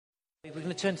We're going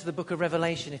to turn to the book of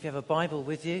Revelation. If you have a Bible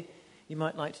with you, you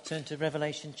might like to turn to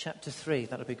Revelation chapter 3.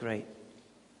 That would be great.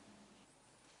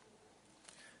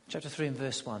 Chapter 3 and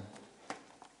verse 1.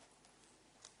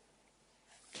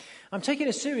 I'm taking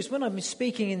a series. When I've been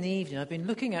speaking in the evening, I've been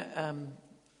looking at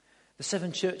the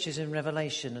seven churches in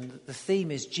Revelation, and the theme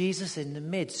is Jesus in the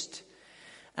midst.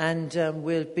 And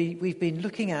we've been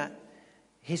looking at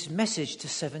his message to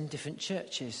seven different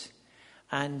churches.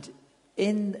 And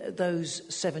in those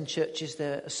seven churches,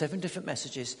 there are seven different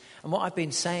messages. And what I've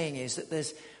been saying is that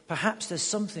there's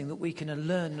something that we can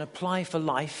learn and apply for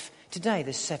life today.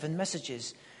 There's seven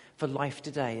messages for life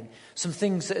today. And some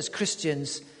things that as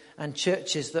Christians and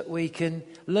churches that we can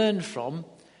learn from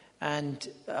and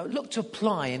look to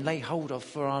apply and lay hold of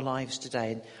for our lives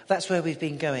today. And that's where we've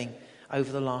been going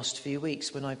over the last few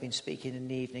weeks when I've been speaking in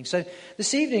the evening. So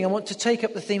this evening I want to take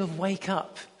up the theme of wake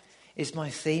up. Is my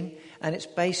theme, and it's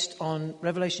based on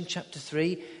Revelation chapter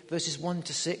 3, verses 1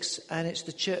 to 6, and it's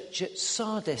the church at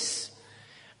Sardis,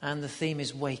 and the theme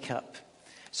is wake up.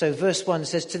 So verse 1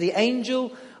 says, "To the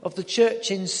angel of the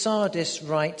church in Sardis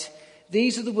write,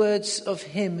 these are the words of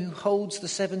him who holds the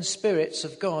seven spirits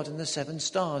of God and the seven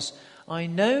stars. I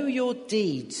know your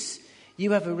deeds.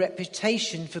 You have a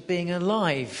reputation for being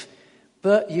alive,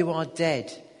 but you are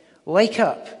dead. Wake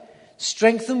up,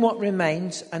 strengthen what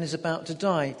remains and is about to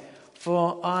die.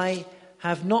 For I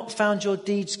have not found your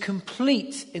deeds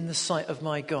complete in the sight of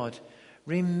my God.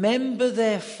 Remember,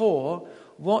 therefore,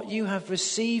 what you have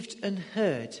received and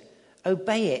heard.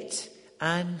 Obey it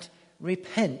and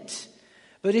repent.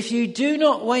 But if you do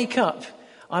not wake up,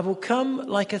 I will come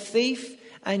like a thief,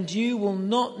 and you will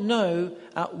not know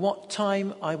at what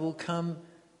time I will come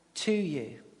to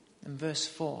you." And verse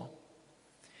 4.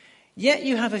 "Yet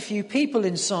you have a few people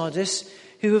in Sardis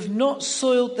who have not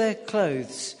soiled their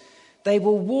clothes. They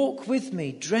will walk with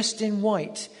me dressed in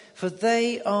white, for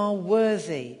they are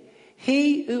worthy.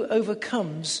 He who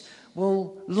overcomes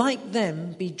will, like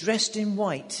them, be dressed in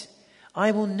white.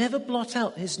 I will never blot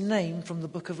out his name from the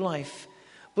book of life,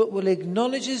 but will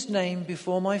acknowledge his name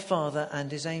before my Father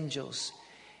and his angels.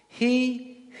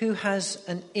 He who has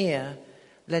an ear,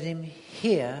 let him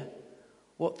hear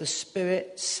what the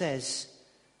Spirit says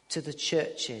to the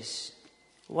churches."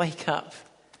 Wake up.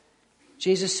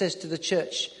 Jesus says to the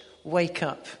church, wake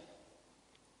up.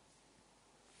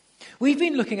 We've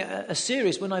been looking at a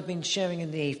series when I've been sharing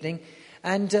in the evening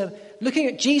and looking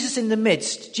at Jesus in the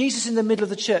midst, Jesus in the middle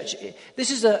of the church. This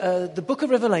is the book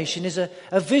of Revelation is a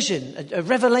vision, a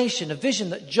revelation, a vision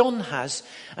that John has.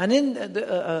 And in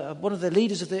one of the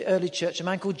leaders of the early church, a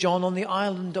man called John, on the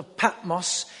island of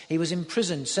Patmos, he was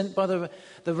imprisoned, sent by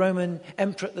the Roman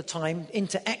emperor at the time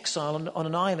into exile on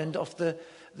an island off the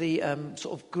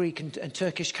sort of Greek and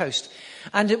Turkish coast.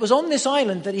 And it was on this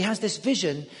island that he has this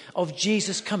vision of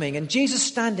Jesus coming, and Jesus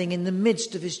standing in the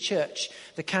midst of his church,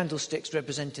 the candlesticks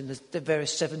representing the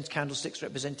various seven candlesticks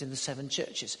representing the seven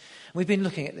churches. And we've been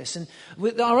looking at this, and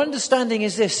our understanding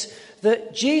is this,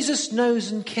 that Jesus knows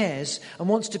and cares and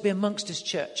wants to be amongst his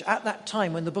church. At that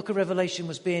time when the book of Revelation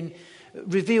was being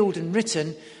revealed and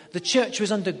written, the church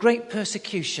was under great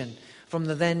persecution from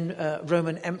the then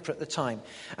Roman emperor at the time.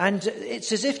 And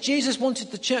it's as if Jesus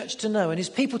wanted the church to know and his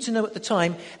people to know at the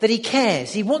time that he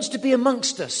cares. He wants to be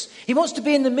amongst us. He wants to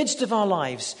be in the midst of our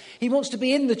lives. He wants to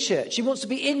be in the church. He wants to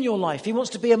be in your life. He wants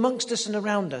to be amongst us and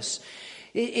around us.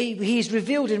 He's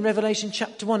revealed in Revelation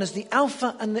chapter 1 as the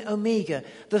Alpha and the Omega,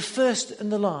 the first and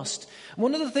the last.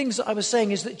 One of the things that I was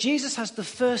saying is that Jesus has the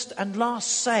first and last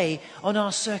say on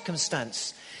our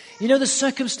circumstance. You know, the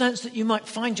circumstance that you might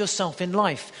find yourself in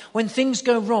life, when things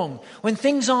go wrong, when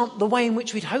things aren't the way in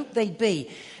which we'd hope they'd be,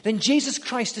 then Jesus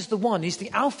Christ is the one. He's the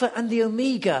Alpha and the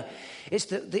Omega. It's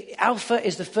the Alpha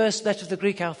is the first letter of the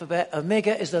Greek alphabet.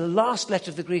 Omega is the last letter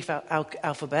of the Greek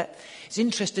alphabet. It's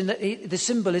interesting that the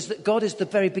symbol is that God is the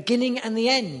very beginning and the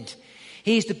end.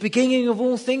 He is the beginning of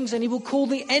all things, and he will call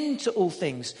the end to all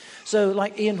things. So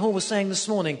like Ian Hall was saying this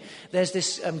morning, there's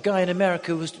this guy in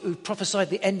America who prophesied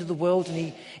the end of the world,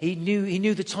 and he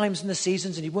knew the times and the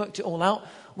seasons, and he worked it all out.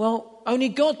 Well, only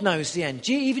God knows the end.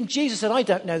 Even Jesus said, I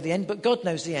don't know the end, but God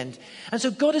knows the end. And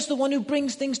so God is the one who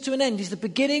brings things to an end. He's the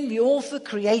beginning, the author,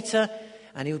 creator,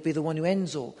 and he will be the one who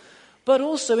ends all. But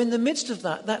also in the midst of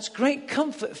that, that's great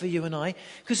comfort for you and I,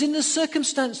 because in the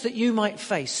circumstance that you might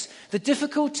face, the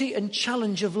difficulty and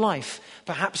challenge of life,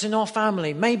 perhaps in our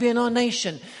family, maybe in our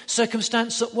nation,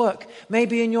 circumstance at work,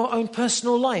 maybe in your own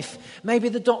personal life, maybe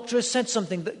the doctor has said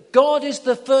something, that God is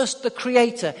the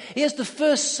creator. He has the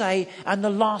first say and the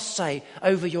last say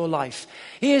over your life.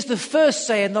 He is the first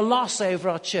say and the last say over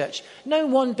our church. No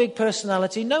one big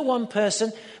personality, no one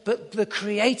person, but the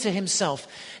creator himself.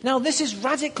 Now, this is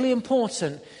radically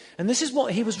important And this is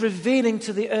what he was revealing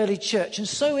to the early church. And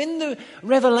so in the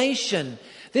Revelation,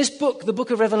 this book, the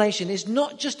book of Revelation, is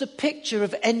not just a picture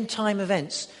of end time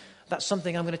events. That's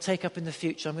something I'm going to take up in the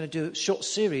future. I'm going to do a short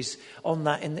series on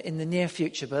that in the near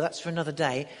future, but that's for another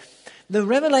day. The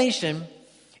Revelation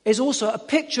is also a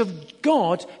picture of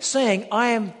God saying, I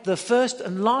am the first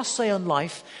and last say on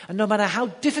life, and no matter how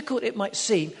difficult it might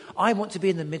seem, I want to be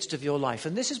in the midst of your life.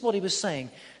 And this is what he was saying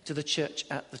to the church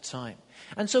at the time.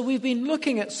 And so we've been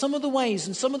looking at some of the ways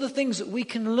and some of the things that we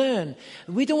can learn.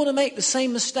 We don't want to make the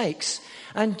same mistakes.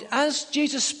 And as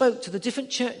Jesus spoke to the different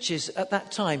churches at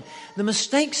that time, the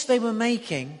mistakes they were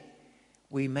making,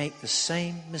 we make the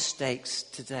same mistakes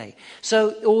today.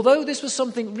 So although this was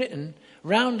something written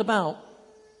round about,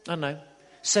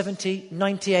 70,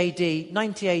 90 AD,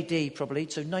 90 AD probably,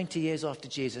 so 90 years after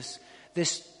Jesus,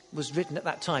 this was written at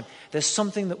that time. There's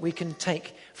something that we can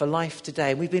take for life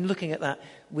today. And we've been looking at that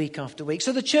week after week.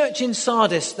 So the church in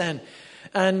Sardis then,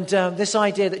 and this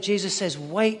idea that Jesus says,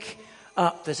 wake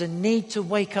up. There's a need to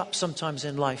wake up sometimes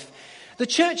in life. The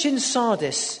church in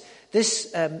Sardis,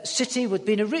 this city had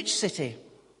been a rich city.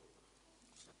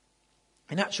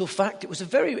 In actual fact, it was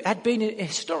had been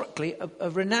historically a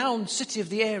renowned city of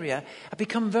the area, had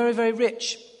become very, very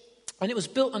rich. And it was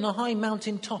built on a high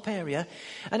mountain top area,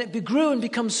 and it grew and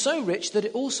became so rich that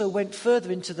it also went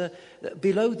further into the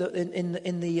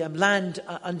land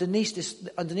underneath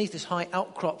this high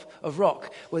outcrop of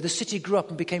rock, where the city grew up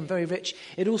and became very rich.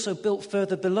 It also built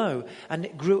further below, and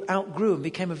it outgrew and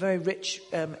became a very rich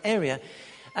area.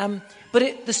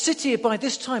 But the city by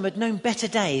this time had known better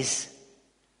days.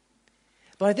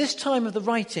 By this time of the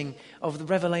writing of the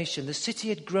Revelation, the city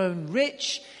had grown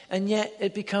rich, and yet it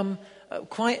had become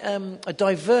quite a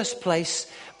diverse place,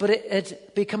 but it had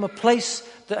become a place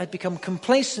that had become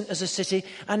complacent as a city.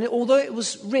 And although it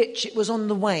was rich, it was on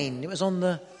the wane. It was on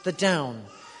the down.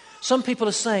 Some people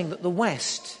are saying that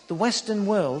the Western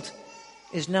world,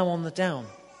 is now on the down.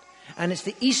 And it's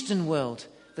the Eastern world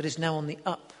that is now on the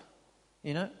up.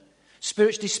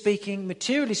 Spiritually speaking,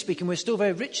 materially speaking, we're still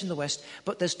very rich in the West,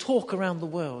 but there's talk around the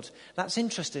world. That's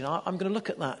interesting. I'm going to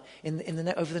look at that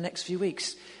over the next few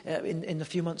weeks, in a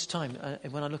few months' time,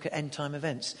 when I look at end time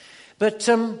events. But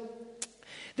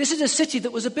this is a city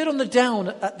that was a bit on the down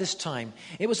at this time.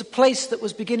 It was a place that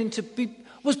was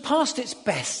was past its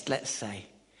best, let's say.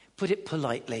 Put it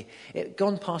politely. It had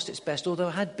gone past its best, although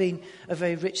it had been a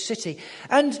very rich city.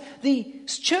 And the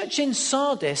church in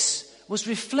Sardis was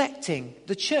reflecting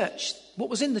the church. What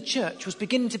was in the church was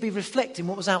beginning to be reflecting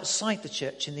what was outside the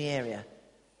church in the area.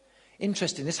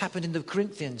 Interesting, this happened in the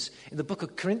Corinthians. In the book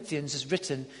of Corinthians is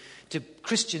written to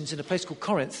Christians in a place called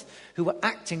Corinth who were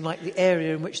acting like the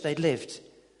area in which they lived.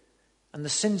 And the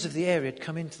sins of the area had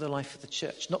come into the life of the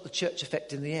church. Not the church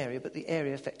affecting the area, but the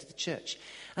area affected the church.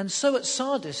 And so at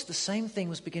Sardis, the same thing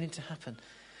was beginning to happen.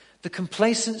 The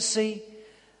complacency,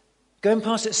 going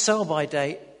past its sell-by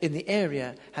date in the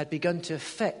area, had begun to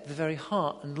affect the very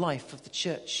heart and life of the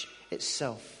church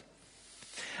itself.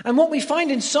 And what we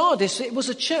find in Sardis, it was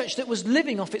a church that was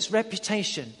living off its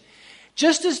reputation.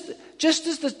 Just as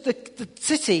the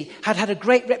city had a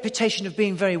great reputation of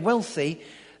being very wealthy,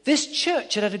 this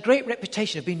church had a great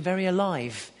reputation of being very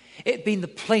alive. It had been the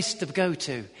place to go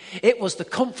to. It was the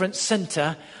conference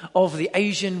center of the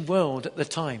Asian world at the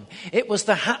time. It was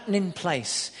the happening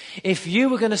place. If you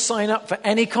were going to sign up for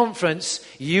any conference,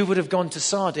 you would have gone to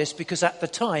Sardis, because at the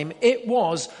time it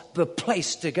was the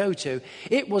place to go to.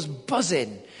 It was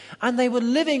buzzing. And they were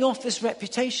living off this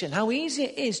reputation. How easy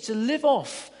it is to live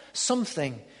off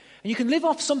something. And you can live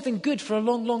off something good for a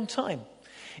long, long time.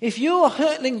 If you're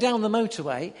hurtling down the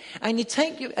motorway and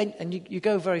you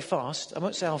go very fast, I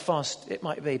won't say how fast it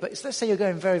might be, but let's say you're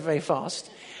going very, very fast,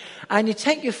 and you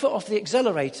take your foot off the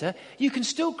accelerator, you can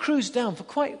still cruise down for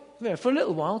a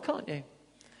little while, can't you?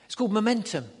 It's called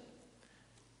momentum.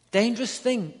 Dangerous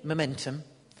thing, momentum,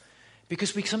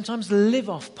 because we sometimes live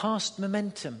off past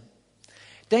momentum.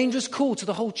 Dangerous call to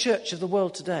the whole church of the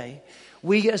world today.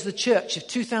 We, as the church of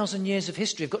 2,000 years of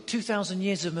history, have got 2,000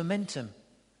 years of momentum.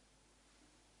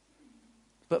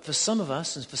 But for some of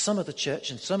us, and for some of the church,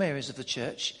 and some areas of the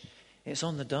church, it's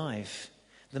on the dive.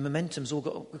 The momentum's all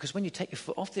got, because when you take your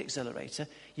foot off the accelerator,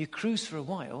 you cruise for a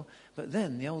while, but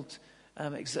then the old,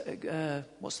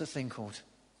 what's the thing called?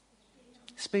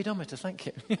 Speedometer, thank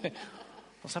you.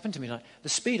 What's happened to me tonight? The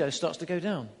speedo starts to go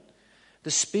down. The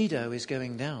speedo is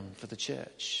going down for the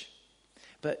church.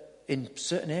 But in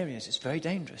certain areas, it's very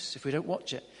dangerous if we don't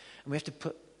watch it. And we have to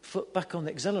put foot back on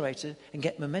the accelerator and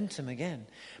get momentum again.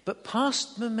 But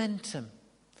past momentum.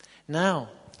 Now,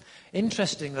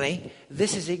 Interestingly,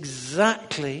 this is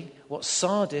exactly what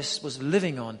Sardis was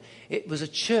living on. It was a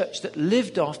church that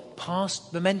lived off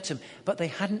past momentum, but they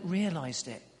hadn't realized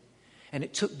it. And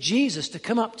it took Jesus to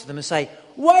come up to them and say,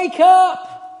 "Wake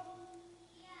up!"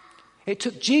 It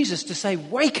took Jesus to say,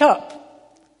 "Wake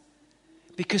up!"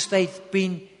 Because they've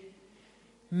been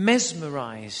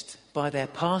mesmerized by their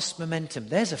past momentum.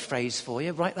 There's a phrase for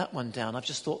you. Write that one down. I've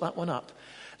just thought that one up.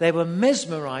 They were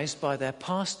mesmerized by their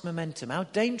past momentum. How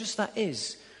dangerous that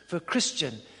is for a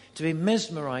Christian to be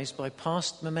mesmerized by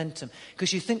past momentum.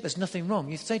 Because you think there's nothing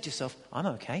wrong. You say to yourself, "I'm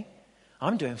okay.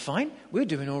 I'm doing fine. We're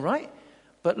doing all right."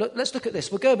 But look, let's look at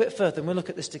this. We'll go a bit further and we'll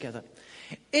look at this together.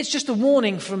 It's just a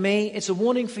warning for me. It's a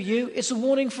warning for you. It's a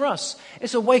warning for us.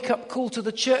 It's a wake-up call to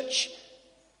the church,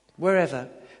 wherever,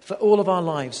 for all of our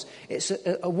lives. It's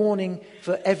a warning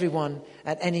for everyone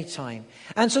at any time.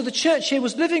 And so the church here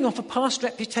was living off a past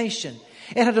reputation.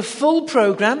 It had a full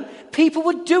program. People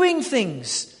were doing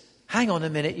things. Hang on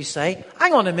a minute, you say.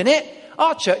 Hang on a minute.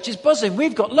 Our church is buzzing.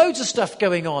 We've got loads of stuff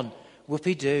going on.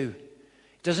 Whoopee-doo.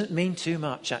 It doesn't mean too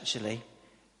much, actually.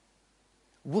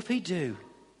 Whoopee-doo.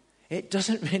 It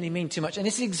doesn't really mean too much. And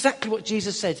this is exactly what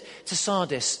Jesus said to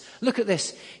Sardis. Look at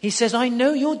this. He says, "I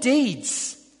know your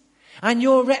deeds and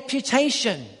your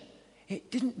reputation." It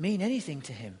didn't mean anything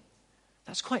to him.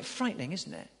 That's quite frightening,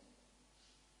 isn't it?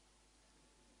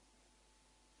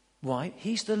 Why?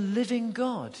 He's the living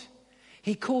God.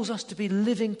 He calls us to be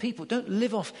living people. Don't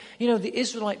live off. You know, the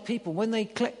Israelite people, when they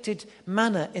collected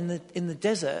manna in the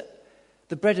desert,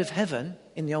 the bread of heaven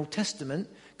in the Old Testament,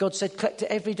 God said, collect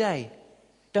it every day.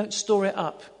 Don't store it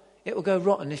up. It will go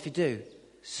rotten if you do.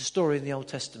 It's a story in the Old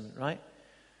Testament, right?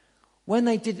 When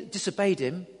they disobeyed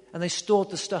him and they stored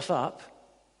the stuff up,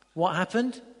 what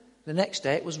happened? The next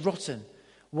day it was rotten.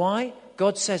 Why?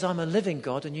 God says, I'm a living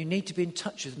God and you need to be in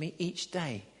touch with me each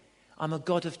day. I'm a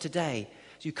God of today.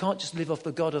 So you can't just live off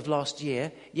the God of last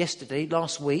year, yesterday,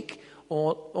 last week,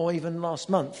 or even last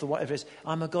month or whatever it is.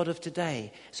 I'm a God of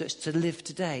today. So it's to live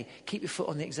today. Keep your foot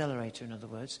on the accelerator, in other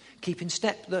words. Keep in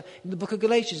step. In the book of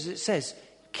Galatians it says,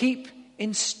 keep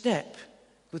in step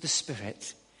with the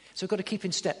Spirit. So we've got to keep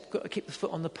in step. We've got to keep the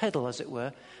foot on the pedal, as it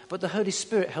were. But the Holy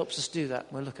Spirit helps us do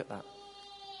that. We'll look at that.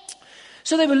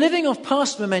 So they were living off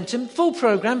past momentum, full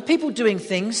program, people doing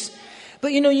things.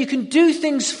 But you know, you can do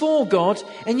things for God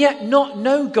and yet not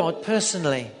know God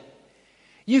personally.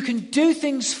 You can do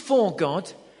things for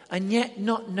God and yet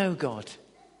not know God.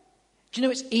 Do you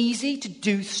know it's easy to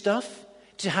do stuff,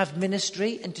 to have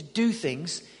ministry and to do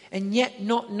things and yet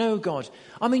not know God?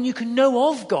 I mean, you can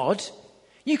know of God.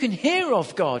 You can hear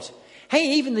of God.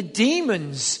 Hey, even the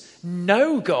demons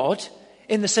know God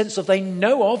in the sense of they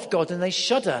know of God and they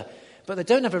shudder. But they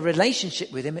don't have a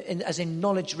relationship with him, as in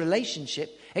knowledge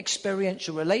relationship,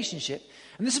 experiential relationship.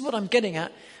 And this is what I'm getting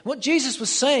at. What Jesus was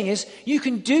saying is, you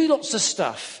can do lots of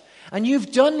stuff, and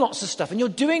you've done lots of stuff, and you're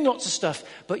doing lots of stuff,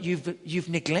 but you've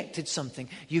neglected something.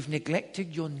 You've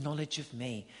neglected your knowledge of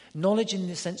me. Knowledge in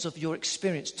the sense of your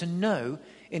experience. To know,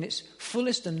 in its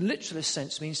fullest and literalist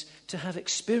sense, means to have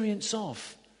experience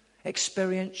of.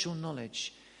 Experiential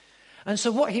knowledge. And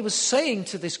so what he was saying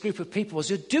to this group of people was,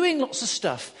 you're doing lots of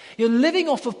stuff. You're living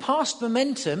off of past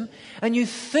momentum and you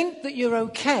think that you're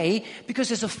okay because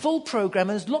there's a full program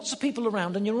and there's lots of people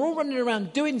around and you're all running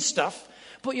around doing stuff,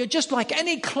 but you're just like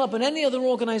any club and any other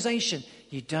organization.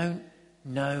 You don't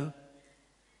know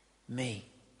me.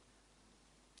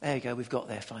 There you go, we've got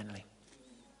there finally.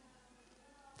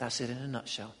 That's it in a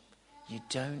nutshell. You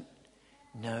don't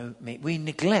know me. We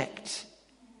neglect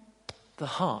the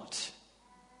heart.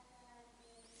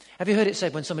 Have you heard it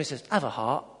said when somebody says, have a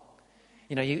heart?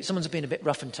 You know, someone's been a bit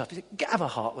rough and tough. You say, have a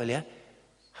heart, will you?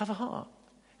 Have a heart.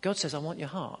 God says, I want your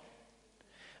heart.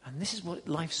 And this is what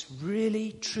life's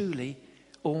really, truly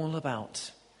all about.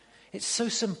 It's so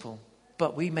simple,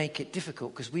 but we make it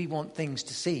difficult because we want things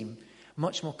to seem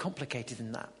much more complicated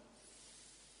than that.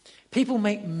 People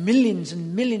make millions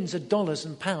and millions of dollars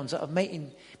and pounds out of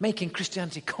making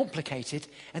Christianity complicated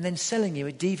and then selling you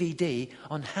a DVD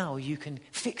on how you can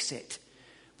fix it.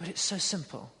 But it's so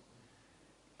simple.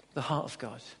 The heart of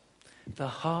God. The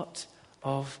heart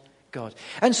of God.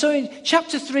 And so in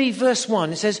chapter 3, verse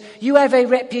 1, it says, you have a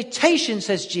reputation,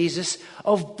 says Jesus,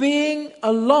 of being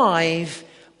alive,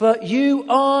 but you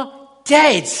are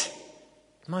dead.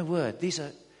 My word, these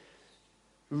are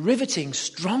riveting,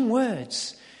 strong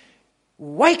words.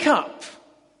 Wake up.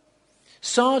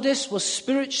 Sardis was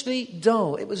spiritually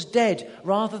dull. It was dead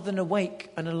rather than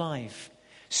awake and alive.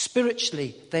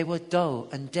 Spiritually, they were dull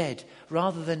and dead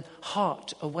rather than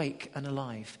heart awake and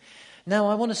alive. Now,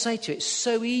 I want to say to you, it's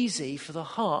so easy for the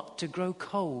heart to grow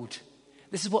cold.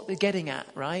 This is what they're getting at,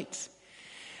 right?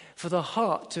 for the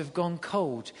heart to have gone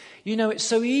cold. You know, it's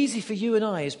so easy for you and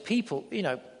I as people. You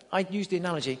know, I use the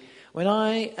analogy. When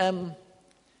I,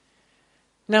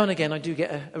 now and again, I do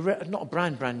get not a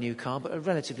brand new car, but a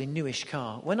relatively newish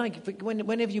car.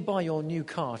 Whenever you buy your new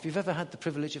car, if you've ever had the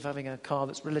privilege of having a car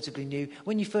that's relatively new,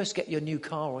 when you first get your new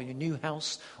car or your new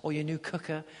house or your new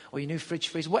cooker or your new fridge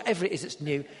freezer, whatever it is that's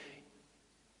new,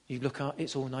 you look at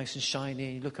it's all nice and shiny,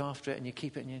 and you look after it and you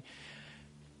keep it, and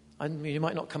you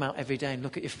might not come out every day and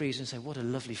look at your freezer and say, what a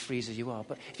lovely freezer you are.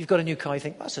 But if you've got a new car, you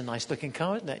think, that's a nice looking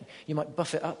car, isn't it? You might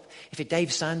buff it up. If you're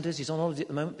Dave Sanders, he's on holiday at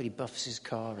the moment, but he buffs his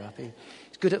car up.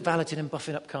 He's good at valeting and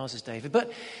buffing up cars as David.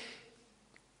 But,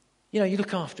 you know, you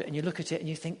look after it and you look at it and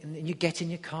you think, and you get in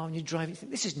your car and you drive it, you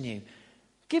think, this is new.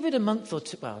 Give it a month or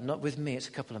two, well, not with me, it's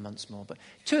a couple of months more, but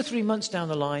 2 or 3 months down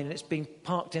the line and it's been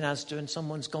parked in Asda and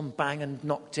someone's gone bang and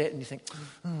knocked it and you think,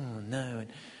 oh no. And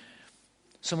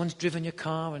someone's driven your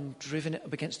car and driven it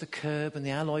up against the curb and the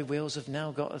alloy wheels have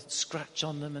now got a scratch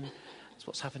on them, and that's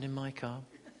what's happened in my car.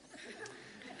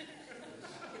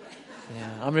 Yeah,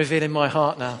 I'm revealing my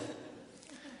heart now.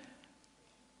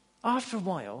 After a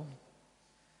while,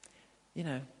 you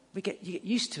know, you get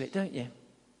used to it, don't you?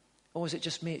 Or is it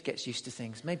just me that gets used to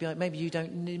things? Maybe you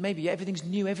don't. Maybe everything's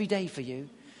new every day for you.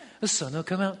 The sun will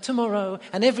come out tomorrow,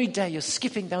 and every day you're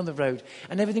skipping down the road,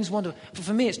 and everything's wonderful. But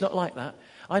for me, it's not like that.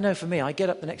 I know for me, I get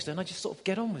up the next day and I just sort of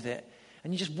get on with it.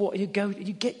 And you just walk, you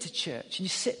get to church, and you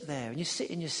sit there, and you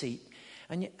sit in your seat,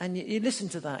 and you listen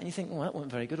to that, and you think, oh, that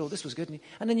wasn't very good, or this was good.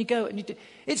 And then you go, and you do.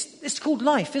 It's called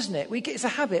life, isn't it? It's a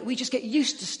habit. We just get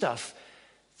used to stuff.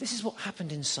 This is what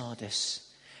happened in Sardis.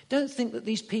 Don't think that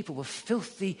these people were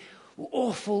filthy,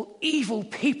 awful, evil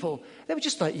people. They were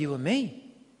just like you and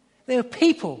me. They were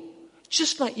people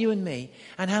just like you and me.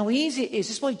 And how easy it is.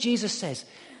 This is why Jesus says,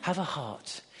 have a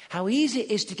heart. How easy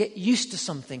it is to get used to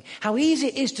something. How easy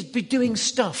it is to be doing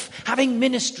stuff, having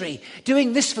ministry,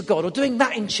 doing this for God or doing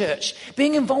that in church,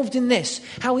 being involved in this.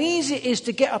 How easy it is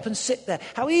to get up and sit there.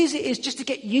 How easy it is just to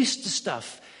get used to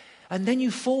stuff. And then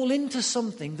you fall into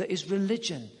something that is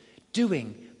religion,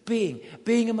 doing, being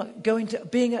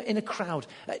in a crowd.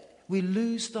 We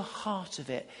lose the heart of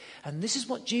it. And this is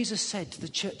what Jesus said to the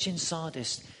church in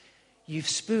Sardis. You've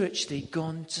spiritually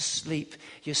gone to sleep.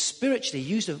 You're spiritually,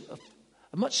 used a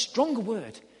much stronger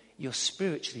word, you're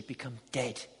spiritually become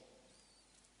dead.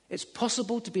 It's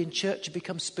possible to be in church and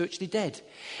become spiritually dead.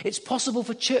 It's possible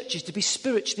for churches to be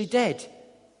spiritually dead.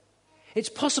 It's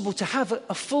possible to have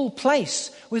a full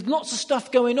place with lots of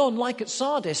stuff going on like at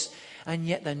Sardis, and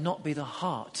yet there not be the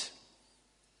heart.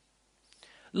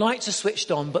 Lights are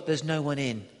switched on, but there's no one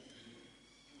in.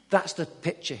 That's the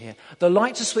picture here. The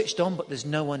lights are switched on, but there's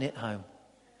no one at home.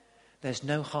 There's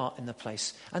no heart in the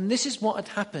place. And this is what had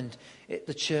happened at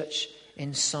the church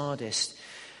in Sardis.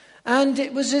 And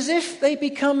it was as if they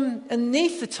become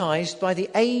anesthetized by the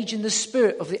age and the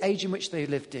spirit of the age in which they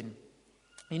lived in.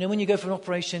 You know, when you go for an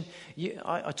operation,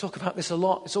 I talk about this a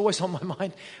lot. It's always on my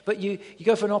mind. But you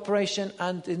go for an operation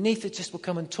and the anaesthetist will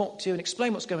come and talk to you and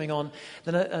explain what's going on.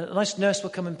 Then a nice nurse will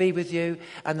come and be with you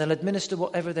and they'll administer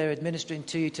whatever they're administering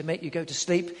to you to make you go to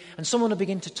sleep. And someone will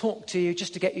begin to talk to you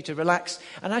just to get you to relax.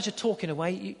 And as you're talking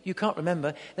away, you can't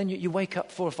remember. Then you wake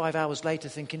up 4 or 5 hours later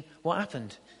thinking, what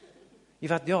happened?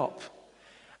 You've had the op.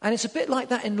 And it's a bit like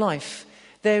that in life.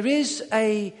 There is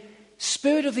a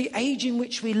spirit of the age in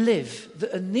which we live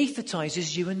that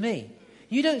anesthetizes you and me.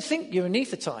 You don't think you're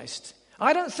anesthetized.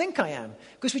 I don't think I am,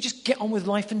 because we just get on with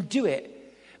life and do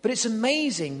it. But it's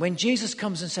amazing when Jesus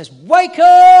comes and says, wake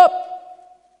up!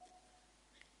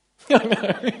 I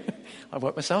know. I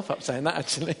woke myself up saying that,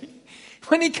 actually.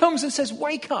 When he comes and says,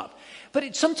 wake up. But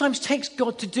it sometimes takes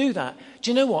God to do that.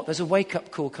 Do you know what? There's a wake-up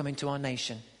call coming to our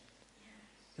nation.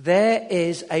 There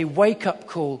is a wake-up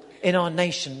call in our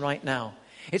nation right now.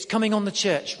 It's coming on the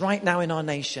church right now in our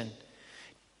nation.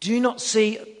 Do not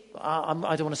see, I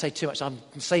don't want to say too much. I'm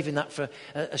saving that for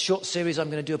a short series I'm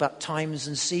going to do about times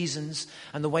and seasons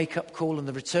and the wake-up call and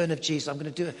the return of Jesus. I'm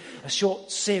going to do a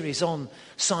short series on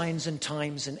signs and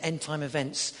times and end-time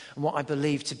events and what I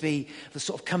believe to be the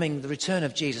sort of the return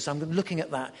of Jesus. I'm looking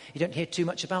at that. You don't hear too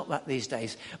much about that these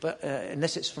days, but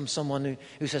unless it's from someone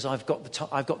who says, I've got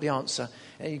the answer.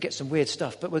 You get some weird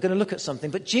stuff, but we're going to look at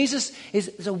something. But Jesus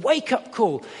is a wake-up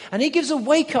call, and he gives a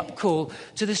wake-up call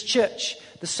to this church,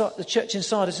 the church in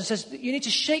Sardis, and says, you need to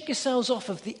shake yourselves off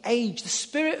of the age, the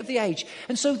spirit of the age.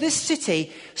 And so this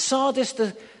city, Sardis,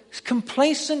 the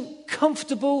complacent,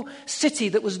 comfortable city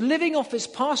that was living off its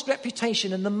past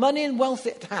reputation and the money and wealth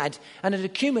it had and had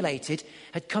accumulated,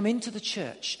 had come into the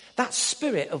church. That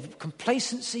spirit of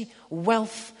complacency,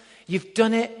 wealth, you've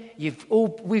done it,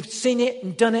 we've seen it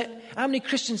and done it. How many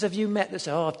Christians have you met that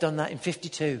say, I've done that in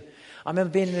 52. I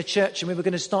remember being in a church and we were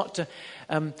going to start to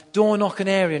door knock an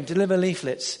area and deliver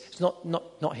leaflets. It's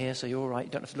not here, so you're all right.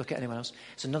 You don't have to look at anyone else.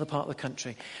 It's another part of the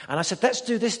country. And I said, let's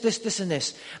do this, this, this, and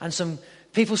this. And some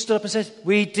people stood up and said,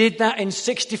 we did that in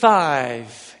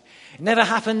 65. It never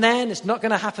happened then. It's not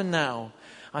going to happen now.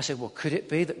 I said, well, could it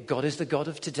be that God is the God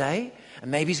of today?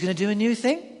 And maybe he's going to do a new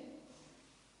thing?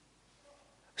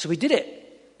 So we did it.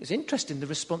 It's interesting, the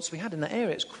response we had in that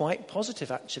area. It's quite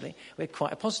positive, actually. We had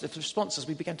quite a positive response as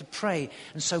we began to pray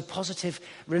and sow positive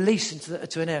release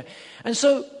into an area. And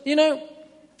so,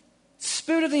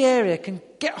 spirit of the area can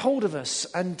get hold of us.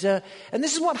 And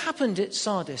this is what happened at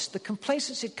Sardis. The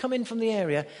complacency had come in from the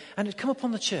area and had come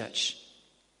upon the church.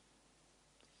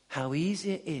 How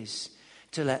easy it is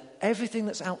to let everything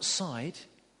that's outside,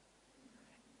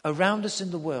 around us in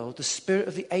the world, the spirit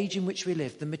of the age in which we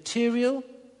live, the material,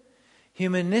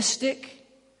 humanistic,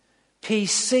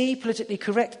 PC, politically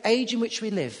correct age in which we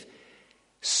live,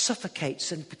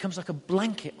 suffocates and becomes like a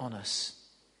blanket on us.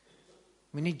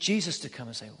 We need Jesus to come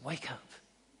and say, wake up.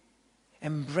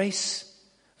 Embrace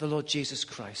the Lord Jesus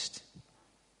Christ.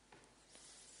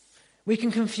 We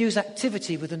can confuse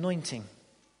activity with anointing.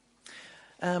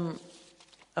 A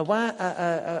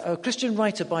Christian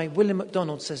writer by William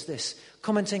MacDonald says this,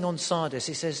 commenting on Sardis.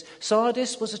 He says,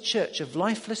 Sardis was a church of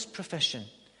lifeless profession.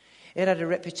 It had a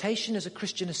reputation as a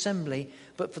Christian assembly,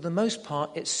 but for the most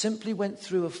part, it simply went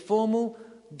through a formal,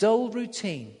 dull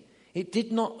routine. It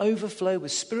did not overflow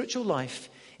with spiritual life.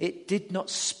 It did not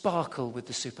sparkle with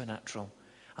the supernatural.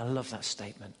 I love that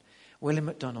statement. William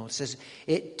MacDonald says,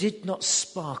 it did not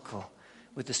sparkle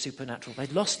with the supernatural.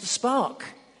 They'd lost the spark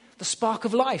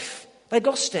of life. They'd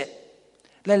lost it.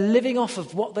 They're living off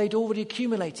of what they'd already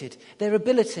accumulated, their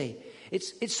ability.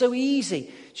 It's so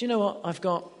easy. Do you know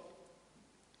what?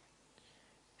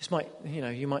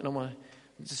 You might not want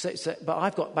to say, but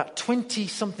I've got about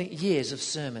 20-something years of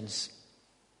sermons.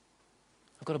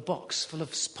 I've got a box full of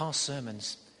past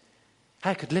sermons.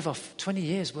 I could live off 20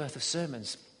 years worth of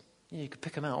sermons. You could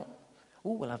pick them out.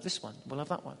 Oh, we'll have this one. We'll have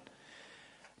that one.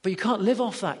 But you can't live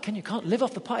off that, can you? You can't live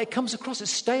off the part. It comes across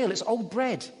as stale. It's old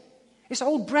bread. It's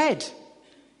old bread.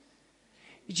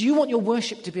 Do you want your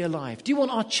worship to be alive? Do you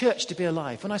want our church to be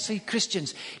alive? When I say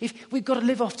Christians, if we've got to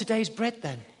live off today's bread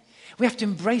then. We have to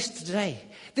embrace today.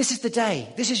 This is the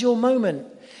day. This is your moment.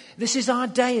 This is our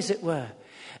day, as it were.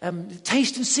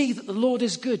 Taste and see that the Lord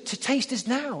is good. To taste is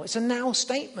now. It's a now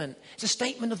statement. It's a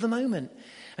statement of the moment.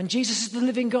 And Jesus is the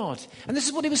living God. And this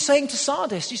is what he was saying to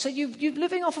Sardis. He said, you're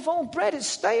living off of old bread. It's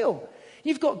stale.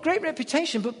 You've got great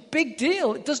reputation, but big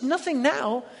deal. It does nothing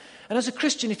now. And as a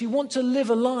Christian, if you want to live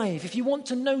alive, if you want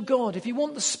to know God, if you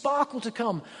want the sparkle to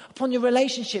come upon your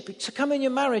relationship, to come in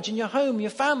your marriage, in your home, your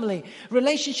family,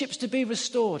 relationships to be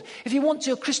restored, if you want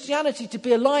your Christianity to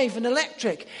be alive and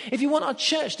electric, if you want our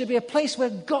church to be a place where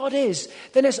God is,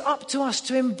 then it's up to us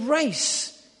to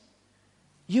embrace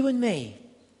you and me,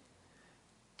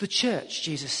 the church,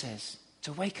 Jesus says,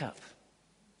 to wake up,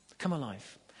 come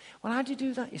alive. Well, how do you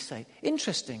do that, you say?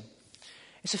 Interesting.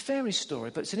 It's a fairy story,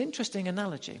 but it's an interesting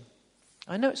analogy.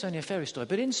 I know it's only a fairy story,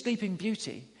 but in Sleeping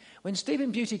Beauty, when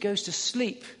Sleeping Beauty goes to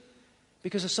sleep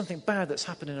because of something bad that's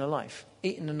happened in her life,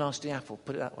 eaten a nasty apple,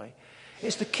 put it that way,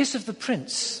 it's the kiss of the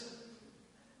prince.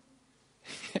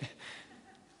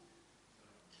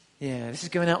 Yeah, this is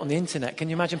going out on the internet. Can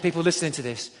you imagine people listening to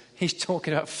this? He's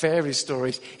talking about fairy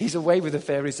stories. He's away with the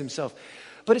fairies himself.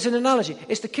 But it's an analogy.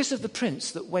 It's the kiss of the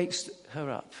prince that wakes her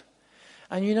up.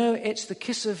 And it's the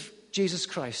kiss of Jesus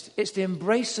Christ. It's the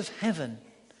embrace of heaven.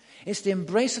 It's the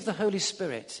embrace of the Holy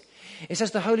Spirit. It's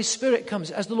as the Holy Spirit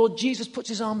comes, as the Lord Jesus puts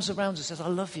his arms around us and says, I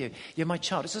love you, you're my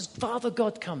child. It's as Father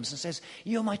God comes and says,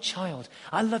 you're my child,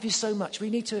 I love you so much. We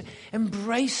need to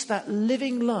embrace that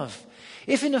living love.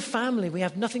 If in a family we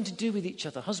have nothing to do with each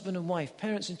other, husband and wife,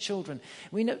 parents and children,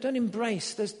 we don't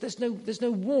embrace, there's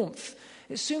no warmth.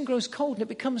 It soon grows cold and it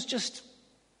becomes just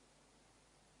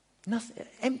nothing,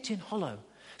 empty and hollow.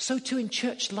 So too in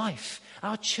church life.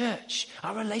 Our church,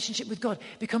 our relationship with God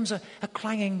becomes a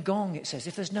clanging gong, it says,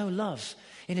 if there's no love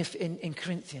in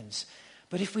Corinthians.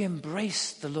 But if we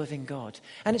embrace the living God,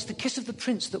 and it's the kiss of the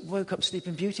prince that woke up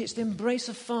Sleeping Beauty, it's the embrace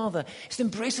of Father, it's the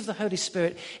embrace of the Holy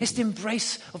Spirit, it's the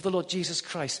embrace of the Lord Jesus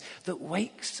Christ that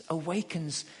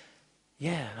awakens,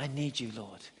 I need you,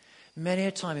 Lord. Many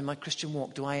a time in my Christian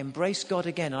walk do I embrace God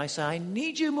again. And I say, I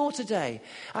need you more today.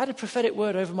 I had a prophetic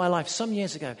word over my life some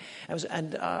years ago.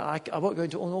 I won't go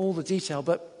into all the detail,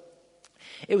 but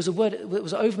it was a word that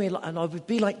was over me, and I would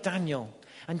be like Daniel.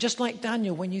 And just like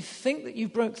Daniel, when you think that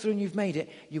you've broke through and you've made it,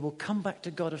 you will come back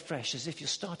to God afresh as if you're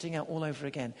starting out all over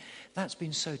again. That's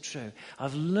been so true.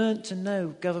 I've learned to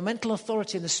know governmental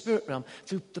authority in the spirit realm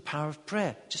through the power of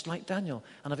prayer, just like Daniel.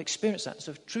 And I've experienced that. It's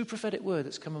a true prophetic word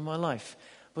that's come in my life.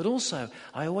 But also,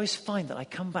 I always find that I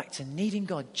come back to needing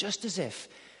God just as if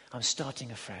I'm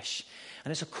starting afresh.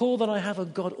 And it's a call that I have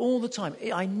of God all the time.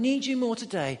 I need you more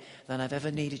today than I've ever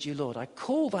needed you, Lord. I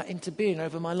call that into being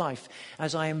over my life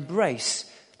as I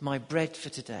embrace my bread for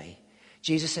today.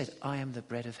 Jesus said, I am the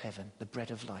bread of heaven, the bread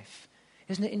of life.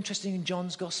 Isn't it interesting in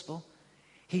John's gospel?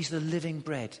 He's the living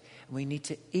bread. And we need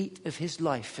to eat of his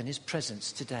life and his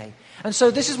presence today. And so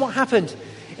this is what happened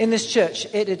in this church.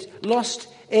 It had lost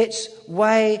its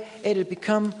way. It had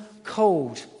become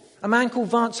cold. A man called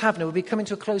Vance Havner, we'll be coming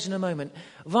to a close in a moment.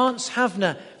 Vance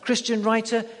Havner, Christian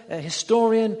writer,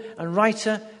 historian and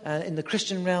writer in the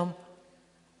Christian realm,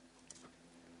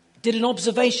 did an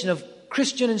observation of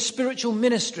Christian and spiritual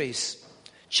ministries,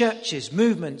 churches,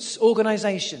 movements,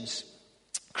 organizations,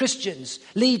 Christians,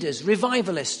 leaders,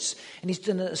 revivalists. And he's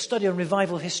done a study on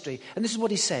revival history. And this is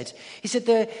what he said. He said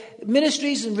the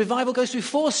ministries and revival goes through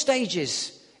 4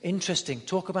 stages. Interesting.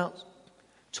 Talk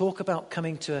about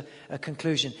coming to a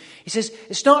conclusion. He says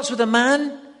it starts with a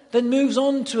man, then moves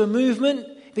on to a movement,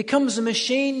 becomes a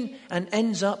machine, and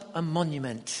ends up a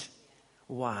monument.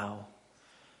 Wow.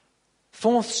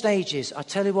 4 stages. I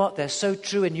tell you what, they're so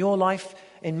true in your life,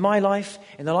 in my life,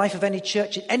 in the life of any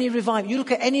church, in any revival. You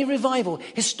look at any revival,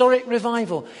 historic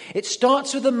revival. It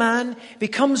starts with a man,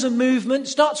 becomes a movement,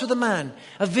 starts with a man,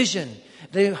 a vision.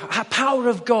 The power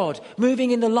of God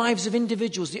moving in the lives of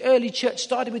individuals. The early church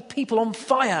started with people on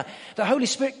fire. The Holy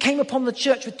Spirit came upon the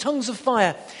church with tongues of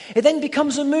fire. It then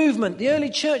becomes a movement. The early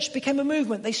church became a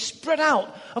movement. They spread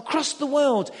out across the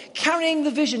world, carrying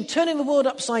the vision, turning the world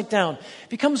upside down. It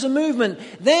becomes a movement.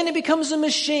 Then it becomes a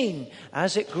machine.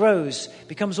 As it grows, it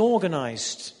becomes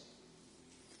organized,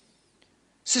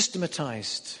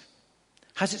 systematized,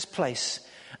 has its place.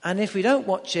 And if we don't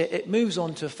watch it, it moves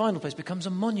on to a final place, becomes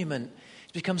a monument.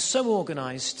 It's become so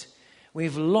organized,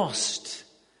 we've lost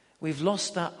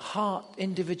that heart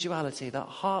individuality, that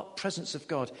heart presence of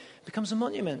God. It becomes a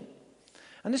monument.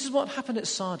 And this is what happened at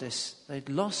Sardis. They'd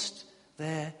lost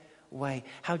their way.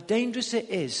 How dangerous it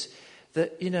is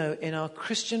that, in our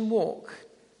Christian walk,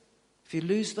 if you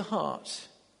lose the heart,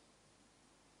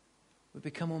 we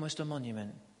become almost a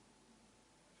monument.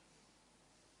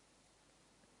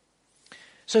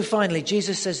 So finally,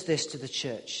 Jesus says this to the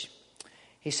church.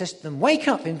 He says to them, wake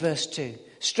up in verse 2.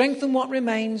 Strengthen what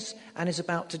remains and is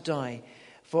about to die.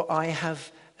 For I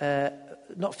have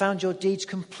not found your deeds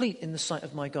complete in the sight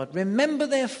of my God. Remember,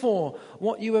 therefore,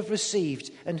 what you have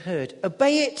received and heard.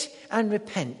 Obey it and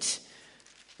repent.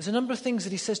 There's a number of things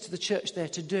that he says to the church there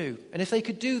to do. And if they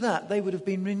could do that, they would have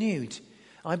been renewed.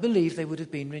 I believe they would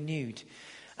have been renewed.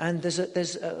 And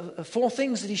there's 4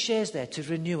 things that he shares there to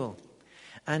renewal.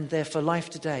 And they're for life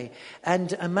today.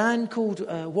 And a man called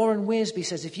Warren Wiersbe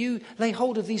says, if you lay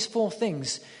hold of these 4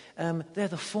 things, they're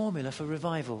the formula for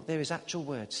revival. They're his actual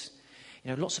words.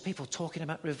 Lots of people talking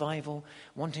about revival,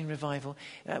 wanting revival.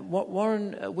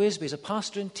 Warren Wiersbe is a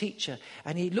pastor and teacher,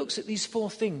 and he looks at these 4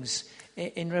 things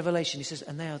in Revelation. He says,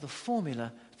 and they are the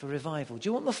formula for revival. Do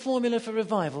you want the formula for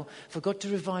revival? For God to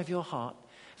revive your heart?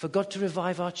 For God to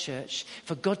revive our church,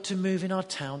 for God to move in our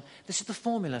town. This is the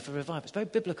formula for revival. It's very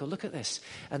biblical. Look at this.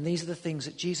 And these are the things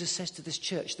that Jesus says to this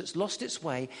church that's lost its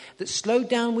way, that's slowed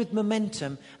down with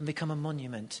momentum and become a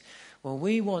monument. Well,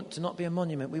 we want to not be a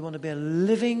monument. We want to be a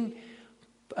living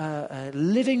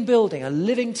building, a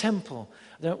living temple,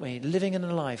 don't we? Living and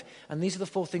alive. And these are the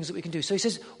 4 things that we can do. So he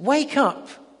says, wake up.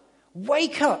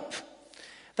 Wake up.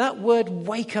 That word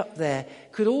wake up there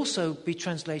could also be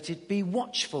translated be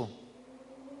watchful.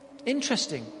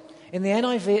 Interesting. In the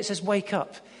NIV it says wake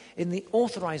up. In the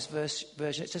authorized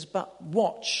version it says but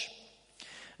watch.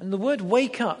 And the word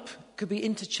wake up could be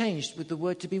interchanged with the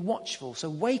word to be watchful. So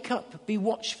wake up, be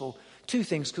watchful. 2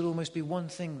 things could almost be one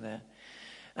thing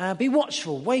there. Be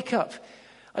watchful, wake up.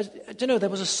 I don't know, there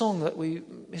was a song that we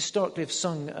historically have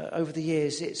sung over the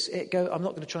years. I'm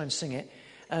not going to try and sing it.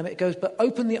 It goes, but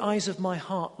open the eyes of my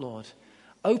heart, Lord.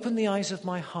 Open the eyes of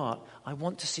my heart. I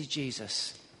want to see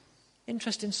Jesus.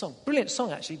 Interesting song. Brilliant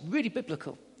song, actually. Really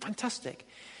biblical. Fantastic.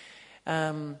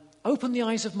 Open the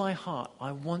eyes of my heart.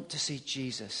 I want to see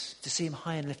Jesus. To see him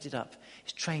high and lifted up.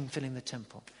 His train filling the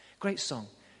temple. Great song.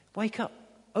 Wake up.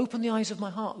 Open the eyes of my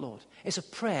heart, Lord. It's a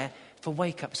prayer for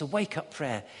wake up. It's a wake up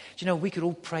prayer. Do you know, we could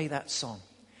all pray that song.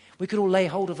 We could all lay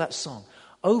hold of that song.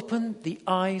 Open the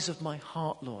eyes of my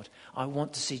heart, Lord. I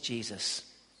want to see Jesus.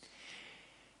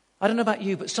 I don't know about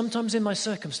you, but sometimes in my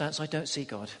circumstance, I don't see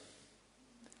God.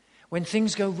 When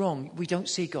things go wrong, we don't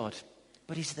see God,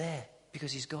 but he's there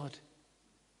because he's God.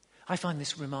 I find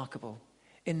this remarkable.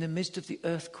 In the midst of the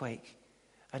earthquake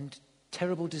and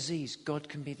terrible disease, God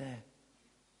can be there.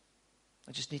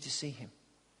 I just need to see him.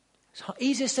 It's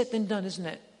easier said than done, isn't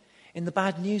it? In the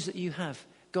bad news that you have,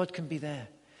 God can be there.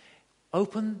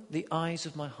 Open the eyes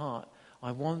of my heart.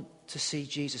 I want to see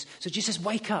Jesus. So Jesus says,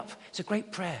 wake up. It's a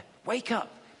great prayer. Wake up.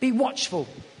 Be watchful.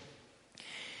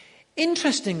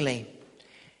 Interestingly,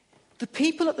 the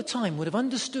people at the time would have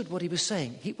understood what he was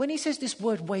saying. When he says this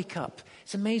word wake up,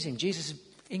 it's amazing. Jesus is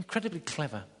incredibly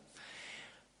clever.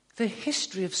 The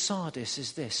history of Sardis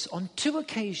is this. On 2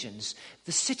 occasions,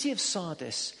 the city of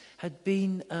Sardis had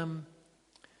been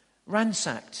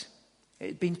ransacked. It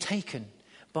had been taken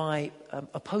by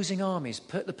opposing armies,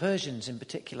 the Persians in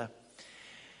particular.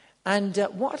 And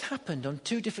what had happened on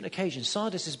 2 different occasions,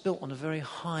 Sardis is built on a very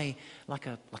high, like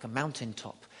a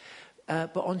mountaintop.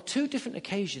 But on 2 different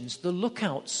occasions, the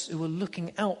lookouts who were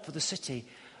looking out for the city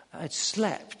had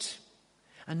slept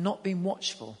and not been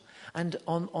watchful. And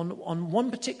on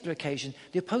one particular occasion,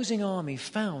 the opposing army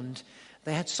found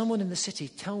they had someone in the city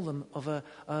tell them of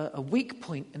a weak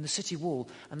point in the city wall,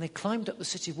 and they climbed up the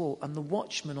city wall, and the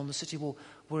watchmen on the city wall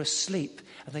were asleep,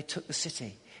 and they took the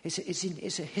city. It's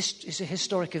a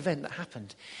historic event that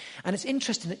happened. And it's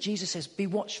interesting that Jesus says, be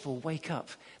watchful, wake up.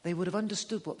 They would have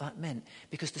understood what that meant,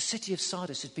 because the city of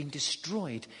Sardis had been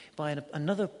destroyed by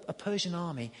a Persian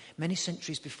army many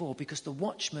centuries before, because the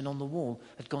watchman on the wall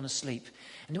had gone asleep.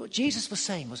 And what Jesus was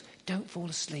saying was, don't fall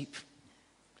asleep.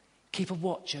 Keep a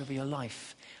watch over your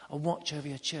life, a watch over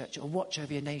your church, a watch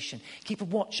over your nation. Keep a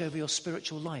watch over your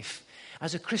spiritual life.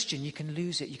 As a Christian, you can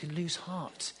lose it. You can lose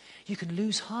heart. You can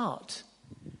lose heart.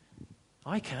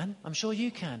 I can. I'm sure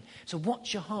you can. So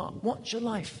watch your heart. Watch your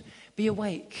life. Be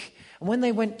awake. And when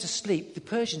they went to sleep, the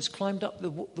Persians climbed up the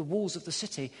walls of the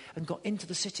city and got into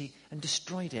the city and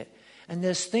destroyed it. And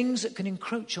there's things that can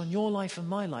encroach on your life and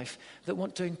my life that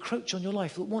want to encroach on your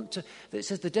life. That it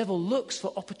says the devil looks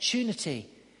for opportunity.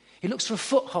 He looks for a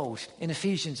foothold. In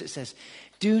Ephesians it says,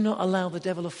 do not allow the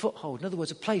devil a foothold. In other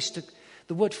words,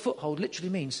 the word foothold literally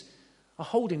means a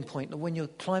holding point. When you're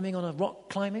climbing on a rock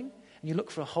climbing and you look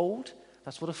for a hold,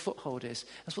 that's what a foothold is.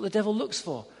 That's what the devil looks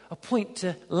for. A point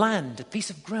to land, a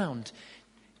piece of ground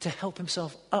to help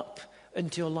himself up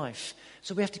into your life.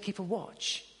 So we have to keep a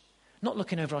watch. Not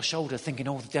looking over our shoulder thinking,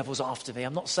 oh, the devil's after me.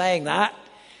 I'm not saying that.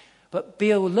 But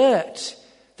be alert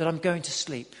that I'm going to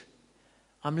sleep.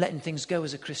 I'm letting things go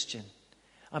as a Christian.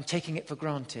 I'm taking it for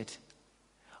granted.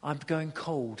 I'm going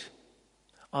cold.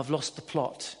 I've lost the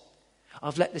plot.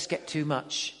 I've let this get too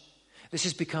much. This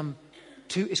has become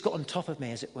it's got on top of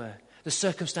me, as it were. The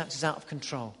circumstance is out of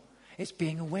control. It's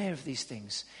being aware of these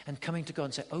things and coming to God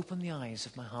and say, open the eyes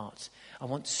of my heart. I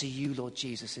want to see you, Lord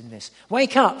Jesus, in this.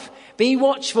 Wake up. Be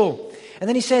watchful. And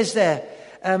then he says there,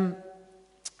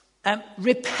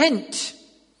 repent.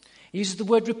 He uses the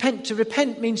word repent. To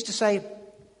repent means to say,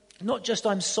 not just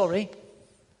I'm sorry,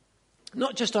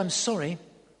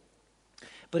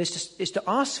 but it's to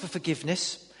ask for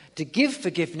forgiveness, to give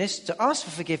forgiveness, to ask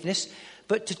for forgiveness,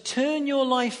 but to turn your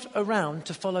life around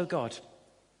to follow God.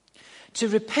 To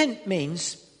repent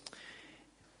means,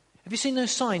 have you seen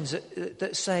those signs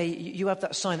that say, you have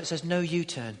that sign that says no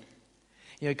U-turn?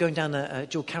 You know, going down a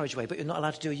dual carriageway, but you're not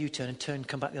allowed to do a U-turn and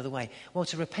come back the other way. Well,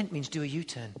 to repent means do a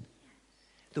U-turn.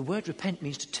 The word repent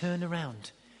means to turn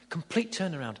around. Complete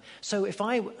turnaround. So if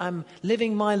I am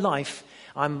living my life,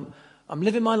 I'm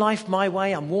living my life my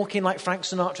way, I'm walking like Frank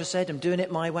Sinatra said, I'm doing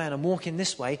it my way and I'm walking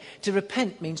this way. To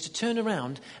repent means to turn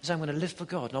around as I'm going to live for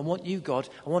God. And I want you, God,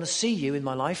 I want to see you in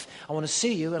my life. I want to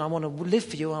see you and I want to live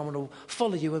for you. And I want to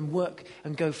follow you and work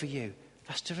and go for you.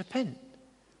 That's to repent.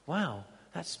 Wow,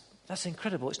 that's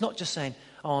incredible. It's not just saying,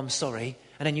 oh, I'm sorry,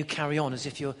 and then you carry on as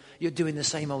if you're doing the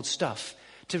same old stuff.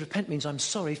 To repent means I'm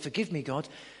sorry, forgive me, God,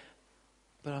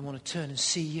 but I want to turn and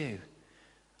see you.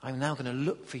 I'm now going to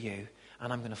look for you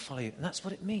and I'm going to follow you. And that's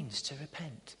what it means to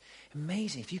repent.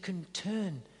 Amazing. If you can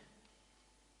turn,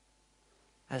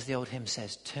 as the old hymn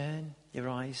says, turn your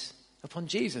eyes upon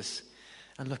Jesus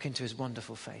and look into his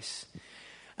wonderful face.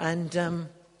 And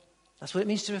that's what it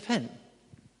means to repent.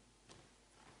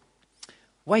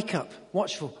 Wake up,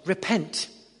 watchful, repent.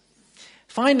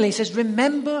 Finally, he says,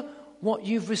 remember what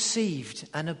you've received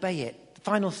and obey it. The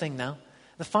final thing now.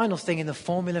 The final thing in the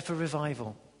formula for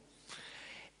revival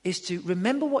is to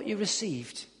remember what you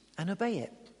received and obey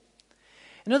it.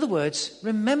 In other words,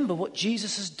 remember what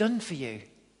Jesus has done for you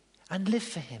and live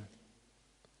for him.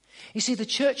 You see, the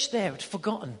church there had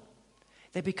forgotten.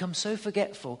 They become so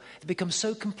forgetful. They become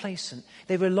so complacent.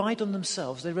 They relied on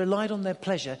themselves. They relied on their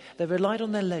pleasure. They relied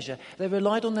on their leisure. They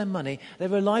relied on their money. They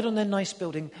relied on their nice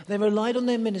building. They relied on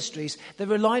their ministries. They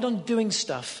relied on doing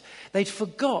stuff. They'd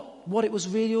forgot what it was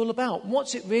really all about.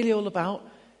 What's it really all about?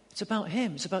 It's about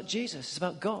him. It's about Jesus. It's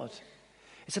about God.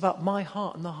 It's about my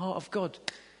heart and the heart of God.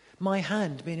 My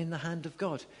hand being in the hand of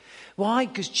God. Why?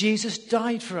 Because Jesus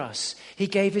died for us. He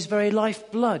gave his very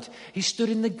life blood. He stood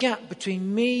in the gap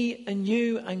between me and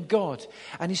you and God.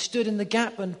 And he stood in the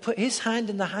gap and put his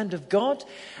hand in the hand of God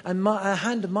and my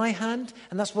hand in my hand.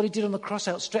 And that's what he did on the cross,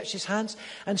 outstretched his hands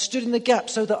and stood in the gap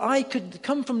so that I could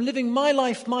come from living my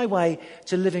life my way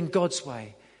to living God's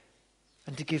way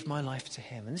and to give my life to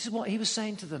him. And this is what he was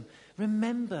saying to them.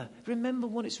 Remember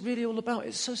what it's really all about.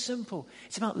 It's so simple.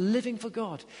 It's about living for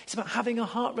God. It's about having a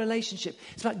heart relationship.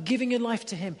 It's about giving your life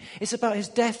to him. It's about his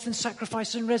death and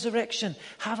sacrifice and resurrection.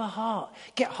 Have a heart.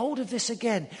 Get hold of this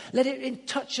again. Let it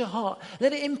touch your heart.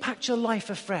 Let it impact your life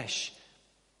afresh.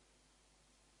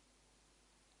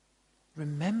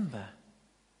 Remember.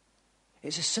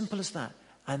 It's as simple as that.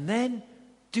 And then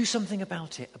do something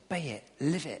about it. Obey it.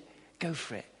 Live it. Go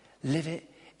for it. Live it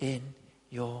in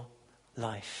your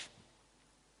life.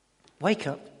 Wake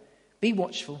up, be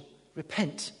watchful,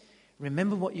 repent,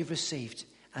 remember what you've received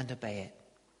and obey it.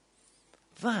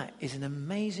 That is an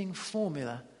amazing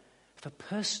formula for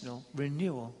personal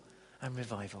renewal and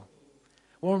revival.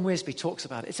 Warren Wiersbe talks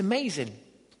about it. It's amazing.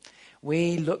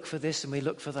 We look for this and we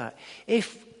look for that.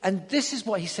 And this is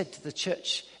what he said to the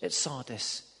church at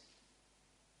Sardis.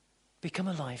 Become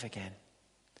alive again.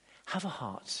 Have a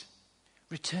heart.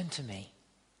 Return to me.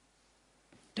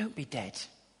 Don't be dead.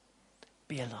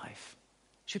 Be alive.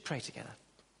 Should we pray together?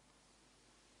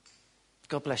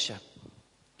 God bless you.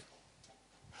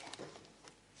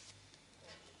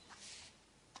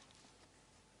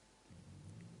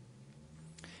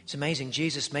 It's amazing.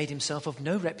 Jesus made himself of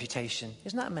no reputation.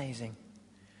 Isn't that amazing?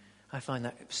 I find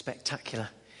that spectacular.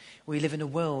 We live in a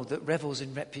world that revels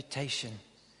in reputation,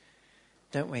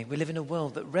 don't we? We live in a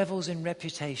world that revels in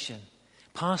reputation,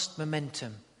 past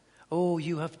momentum. Oh,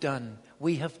 you have done,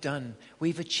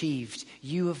 we've achieved,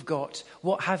 you have got,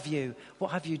 what have you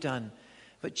done?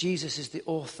 But Jesus is the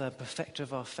author, perfecter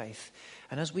of our faith.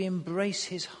 And as we embrace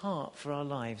his heart for our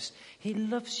lives, he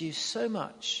loves you so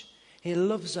much. He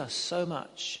loves us so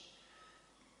much.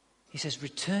 He says,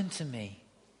 return to me.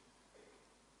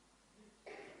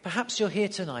 Perhaps you're here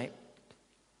tonight,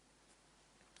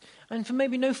 and for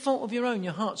maybe no fault of your own,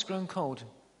 your heart's grown cold.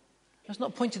 That's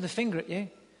not pointing the finger at you.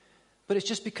 But it's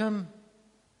just become,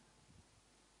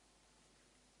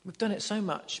 we've done it so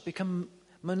much, become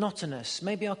monotonous.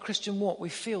 Maybe our Christian walk, we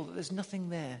feel that there's nothing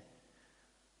there.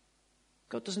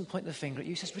 God doesn't point the finger at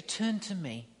you. He says, return to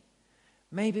me.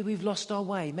 Maybe we've lost our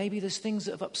way. Maybe there's things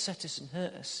that have upset us and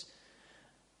hurt us.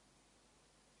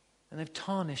 And they've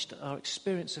tarnished our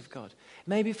experience of God.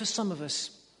 Maybe for some of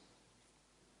us,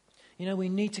 we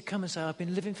need to come and say, I've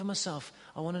been living for myself.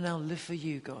 I want to now live for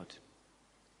you, God.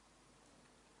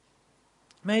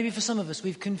 Maybe for some of us,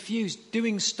 we've confused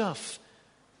doing stuff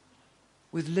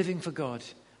with living for God.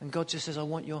 And God just says, I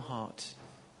want your heart.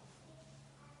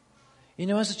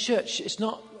 As a church, it's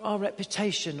not our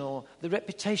reputation or the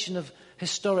reputation of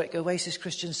historic Oasis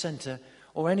Christian Centre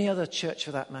or any other church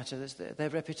for that matter, that's their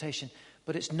reputation.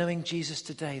 But it's knowing Jesus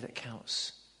today that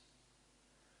counts.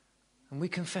 And we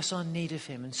confess our need of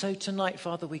him. And so tonight,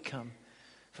 Father, we come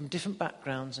from different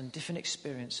backgrounds and different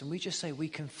experience. And we just say we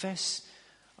confess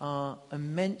our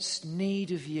immense need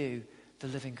of you, the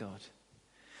living God.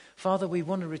 Father, we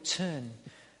want to return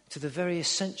to the very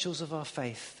essentials of our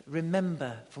faith.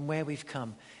 Remember from where we've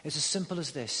come. It's as simple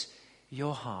as this,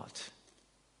 your heart.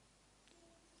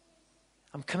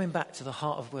 I'm coming back to the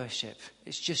heart of worship.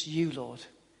 It's just you, Lord.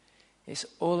 It's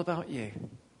all about you.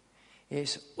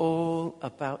 It's all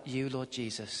about you, Lord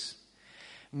Jesus.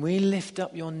 We lift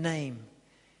up your name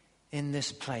in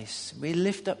this place. We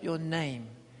lift up your name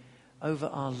over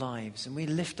our lives, and we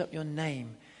lift up your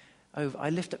name I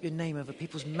lift up your name over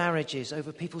people's marriages,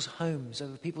 over people's homes,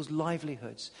 over people's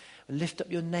livelihoods. We lift up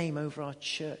your name over our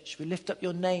church. We lift up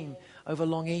your name over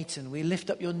Long Eaton. We lift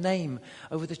up your name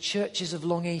over the churches of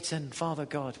Long Eaton. Father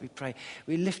God, we pray.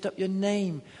 We lift up your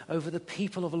name over the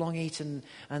people of Long Eaton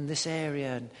and this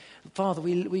area. And Father,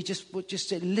 we just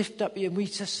lift up you, and we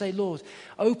just say, Lord,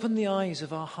 open the eyes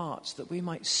of our hearts that we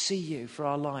might see you for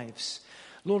our lives.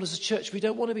 Lord, as a church, we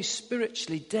don't want to be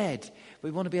spiritually dead. We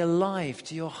want to be alive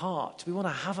to your heart. We want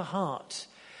to have a heart.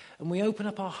 And we open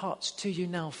up our hearts to you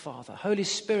now, Father. Holy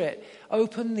Spirit,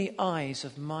 open the eyes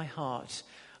of my heart.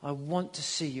 I want to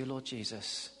see you, Lord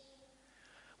Jesus.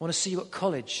 I want to see you at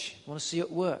college. I want to see you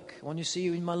at work. I want to see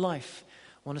you in my life.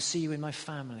 I want to see you in my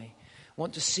family. I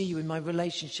want to see you in my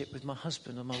relationship with my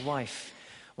husband or my wife.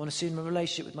 I want to see you in my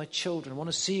relationship with my children. I want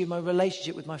to see you in my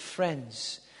relationship with my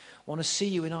friends. I want to see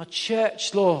you in our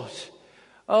church, Lord.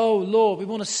 Oh, Lord, we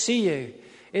want to see you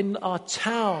in our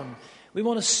town. We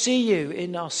want to see you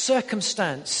in our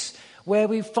circumstance where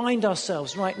we find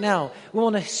ourselves right now. We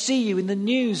want to see you in the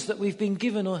news that we've been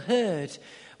given or heard.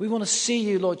 We want to see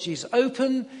you, Lord Jesus.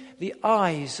 Open the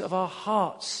eyes of our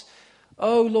hearts.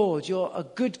 Oh, Lord, you're a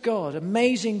good God,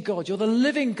 amazing God. You're the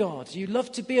living God. You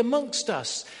love to be amongst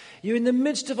us. You're in the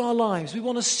midst of our lives. We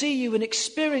want to see you and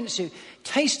experience you.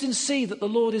 Taste and see that the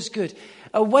Lord is good.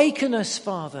 Awaken us,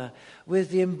 Father,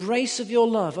 with the embrace of your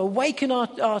love. Awaken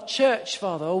our church,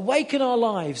 Father. Awaken our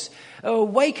lives.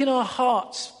 Awaken our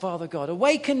hearts, Father God.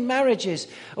 Awaken marriages.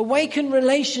 Awaken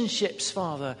relationships,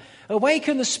 Father.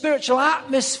 Awaken the spiritual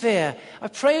atmosphere. I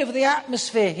pray over the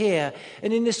atmosphere here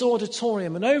and in this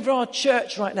auditorium and over our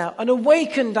church right now. An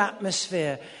awakened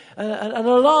atmosphere. And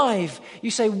alive.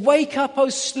 You say, wake up, O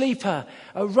sleeper.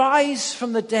 Arise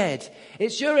from the dead.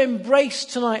 It's your embrace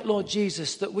tonight, Lord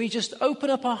Jesus, that we just open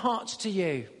up our hearts to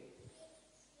you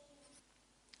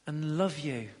and love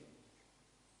you.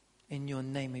 In your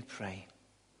name we pray.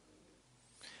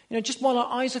 You know, just while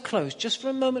our eyes are closed, just for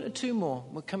a moment or two more,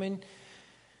 we'll come in.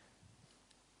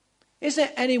 Is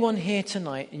there anyone here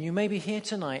tonight, and you may be here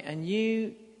tonight, and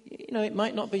you know, it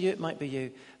might not be you, it might be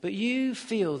you, but you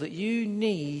feel that you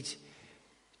need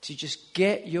to just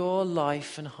get your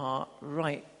life and heart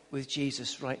right with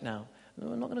Jesus right now.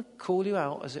 I'm not going to call you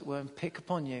out, as it were, and pick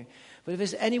upon you. But if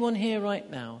there's anyone here right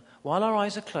now, while our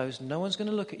eyes are closed, no one's going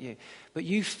to look at you, but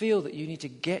you feel that you need to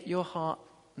get your heart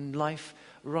and life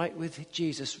right with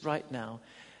Jesus right now,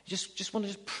 just want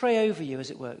to just pray over you, as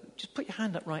it were. Just put your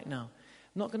hand up right now.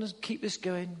 I'm not going to keep this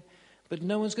going, but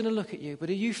no one's going to look at you. But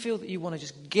if you feel that you want to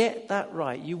just get that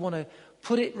right, you want to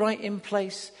put it right in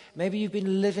place, maybe you've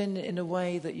been living in a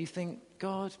way that you think,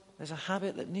 God, there's a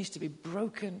habit that needs to be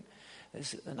broken.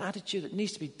 There's an attitude that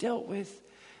needs to be dealt with.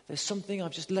 There's something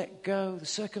I've just let go. The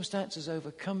circumstances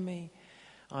overcome me.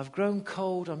 I've grown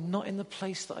cold. I'm not in the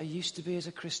place that I used to be as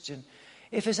a Christian.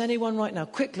 If there's anyone right now,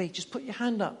 quickly, just put your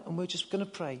hand up and we're just going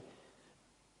to pray.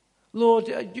 Lord,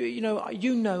 you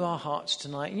know our hearts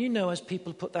tonight. And you know as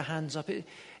people put their hands up,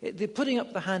 the putting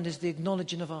up the hand is the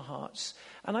acknowledging of our hearts.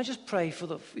 And I just pray for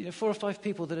the 4 or 5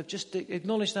 people that have just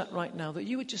acknowledged that right now, that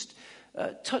you would just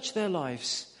touch their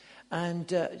lives and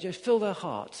just fill their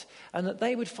heart, and that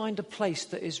they would find a place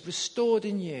that is restored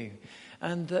in you,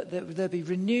 and that there'll be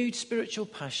renewed spiritual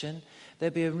passion.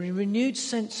 There'll be a renewed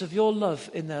sense of your love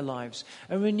in their lives,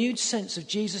 a renewed sense of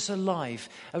Jesus alive,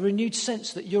 a renewed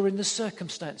sense that you're in the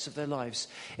circumstance of their lives.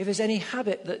 If there's any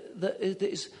habit that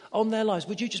is on their lives,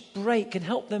 would you just break and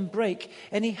help them break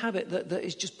any habit that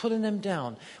is just pulling them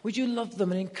down? Would you love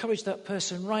them and encourage that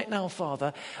person right now,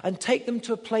 Father, and take them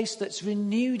to a place that's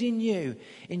renewed in you,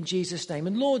 in Jesus' name?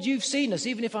 And Lord, you've seen us,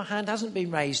 even if our hand hasn't been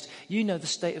raised, you know the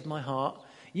state of my heart.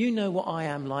 You know what I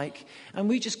am like. And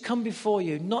we just come before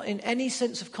you, not in any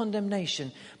sense of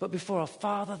condemnation, but before our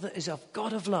Father that is a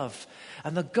God of love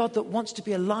and the God that wants to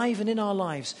be alive and in our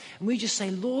lives. And we just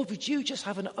say, Lord, would you just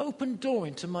have an open door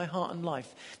into my heart and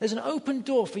life? There's an open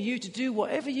door for you to do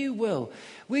whatever you will.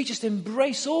 We just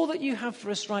embrace all that you have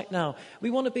for us right now.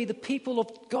 We want to be the people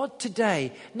of God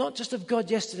today, not just of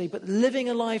God yesterday, but living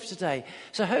alive today.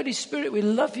 So Holy Spirit, we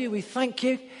love you, we thank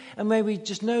you, and may we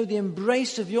just know the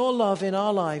embrace of your love in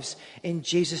our lives. In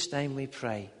Jesus' name we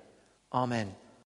pray. Amen.